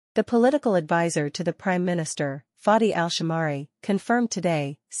The political advisor to the Prime Minister, Fadi al-Shamari, confirmed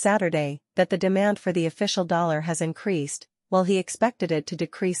today, Saturday, that the demand for the official dollar has increased, while he expected it to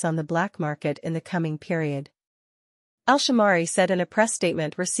decrease on the black market in the coming period. Al-Shamari said in a press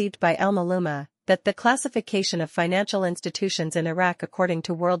statement received by Al-Maluma, that the classification of financial institutions in Iraq according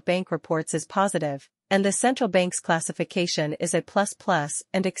to World Bank reports is positive, and the central bank's classification is A++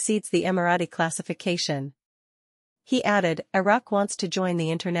 and exceeds the Emirati classification. He added, Iraq wants to join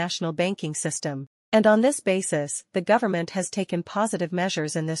the international banking system, and on this basis, the government has taken positive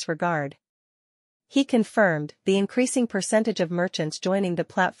measures in this regard. He confirmed, the increasing percentage of merchants joining the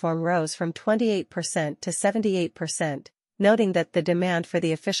platform rose from 28% to 78%, noting that the demand for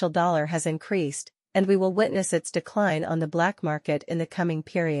the official dollar has increased, and we will witness its decline on the black market in the coming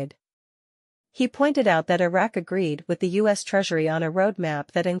period. He pointed out that Iraq agreed with the U.S. Treasury on a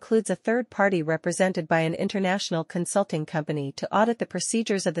roadmap that includes a third party represented by an international consulting company to audit the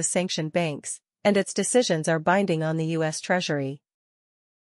procedures of the sanctioned banks, and its decisions are binding on the U.S. Treasury.